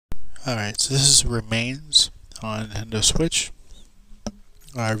Alright, so this is Remains on Nintendo Switch.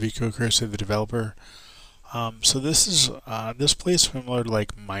 Vico Curse, the developer. So this is this plays similar to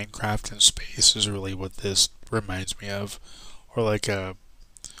like Minecraft in space is really what this reminds me of, or like a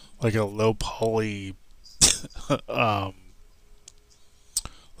low poly, um,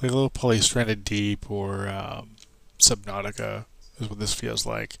 like a low poly Stranded Deep or Subnautica is what this feels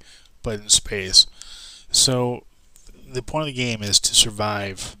like, but in space. So the point of the game is to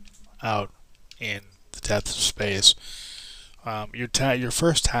survive out in the depths of space. Your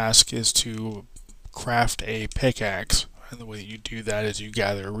first task is to craft a pickaxe, and the way that you do that is you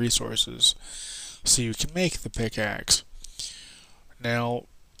gather resources so you can make the pickaxe. Now,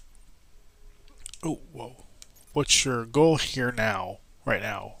 oh, whoa, what's your goal here now? Right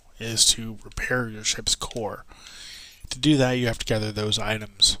now is to repair your ship's core. To do that, you have to gather those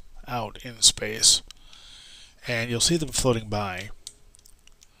items out in space, and you'll see them floating by.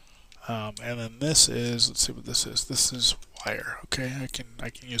 And then this is, let's see what this is. This is wire. Okay, I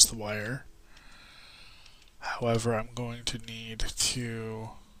can use the wire. However, I'm going to need to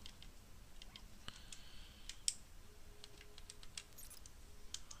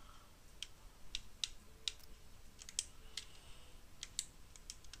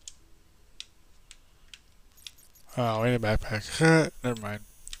oh, I need a backpack. Never mind.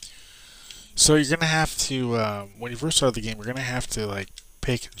 So you're gonna have to when you first start the game, you're gonna have to like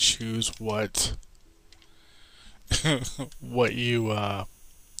pick and choose what what you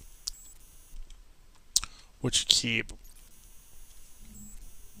what you keep.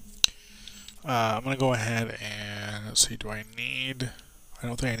 I'm gonna go ahead and let's see. Do I need? I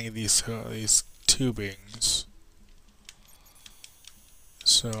don't think I need these tubings.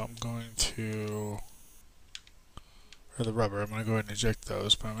 So I'm going to, or the rubber. I'm gonna go ahead and eject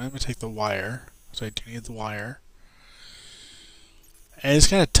those, but I'm gonna take the wire. So I do need the wire. And it's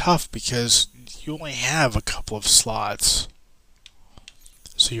kind of tough because you only have a couple of slots.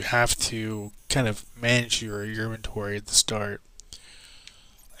 So you have to kind of manage your inventory at the start.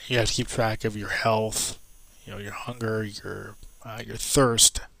 You have to keep track of your health, your hunger, your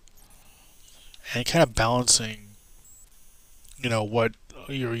thirst, and kind of balancing, what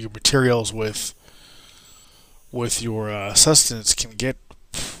your materials with your sustenance can get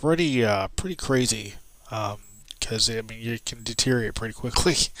pretty crazy. Because I mean you can deteriorate pretty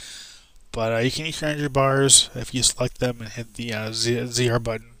quickly. But you can eat your energy bars if you select them and hit the ZR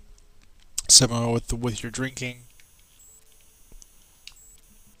button. Similar with your drinking.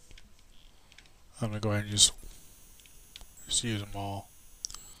 I'm gonna go ahead and just use them all,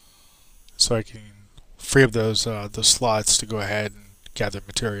 so I can free up those slots to go ahead and gather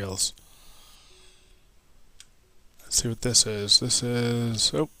materials. Let's see what this is. This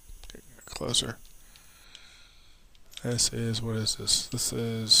is getting closer. This is what is this? This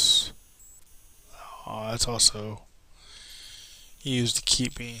is that's also used to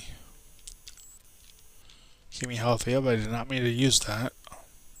keep me healthy. But I did not mean to use that.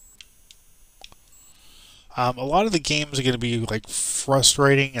 A lot of the games are going to be like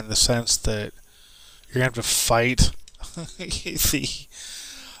frustrating in the sense that you're going to have to fight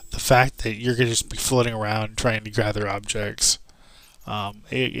the fact that you're going to just be floating around trying to gather objects.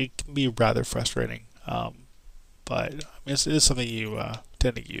 It can be rather frustrating, but I mean, it is something you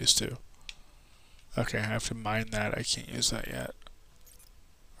tend to get used to. Okay, I have to mine that. I can't use that yet.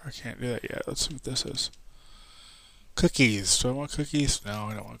 I can't do that yet. Let's see what this is. Cookies. Do I want cookies? No,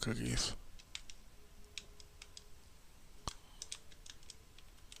 I don't want cookies.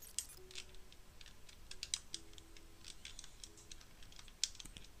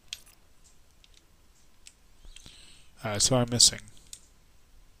 So I'm missing.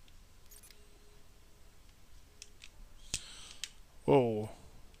 Whoa.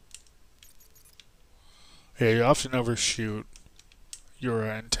 Yeah, you often overshoot your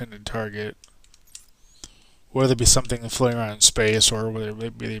intended target. Whether it be something floating around in space or whether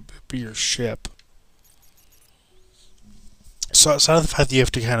it be your ship. So outside of the fact that you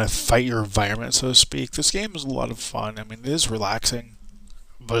have to kind of fight your environment, so to speak, this game is a lot of fun. I mean, it is relaxing,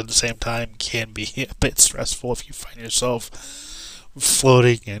 but at the same time can be a bit stressful if you find yourself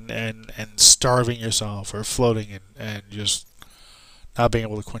floating and starving yourself, or floating and just not being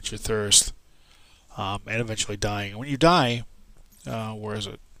able to quench your thirst, and eventually dying. And when you die, where is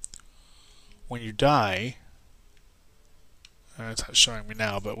it? When you die, it's not showing me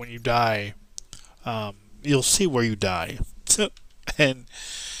now, but when you die, you'll see where you die. And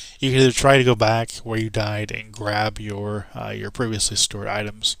you can either try to go back where you died and grab your previously stored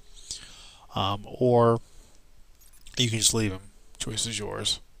items, or you can just leave them. Choice is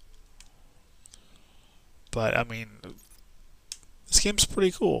yours. But I mean, this game's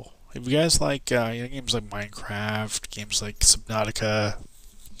pretty cool. If you guys like games like Minecraft, games like Subnautica,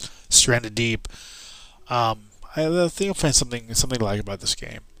 Stranded Deep, I think you'll find something to like about this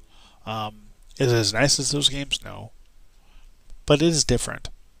game. Is it as nice as those games? No, but it is different.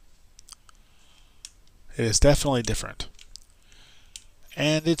 It is definitely different,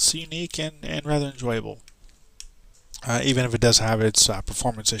 and it's unique and rather enjoyable. Even if it does have its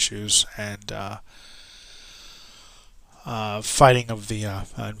performance issues and fighting of the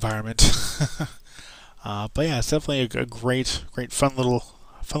environment. But yeah, it's definitely a great, fun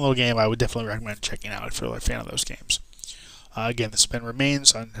little game. I would definitely recommend checking out if you're a fan of those games. Again, this has been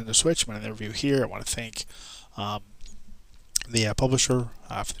Remains on Nintendo Switch. I'm going to review here. I want to thank the publisher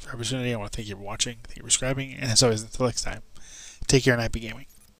for the opportunity. I want to thank you for watching, thank you for subscribing, and as always, until next time, take care and happy gaming.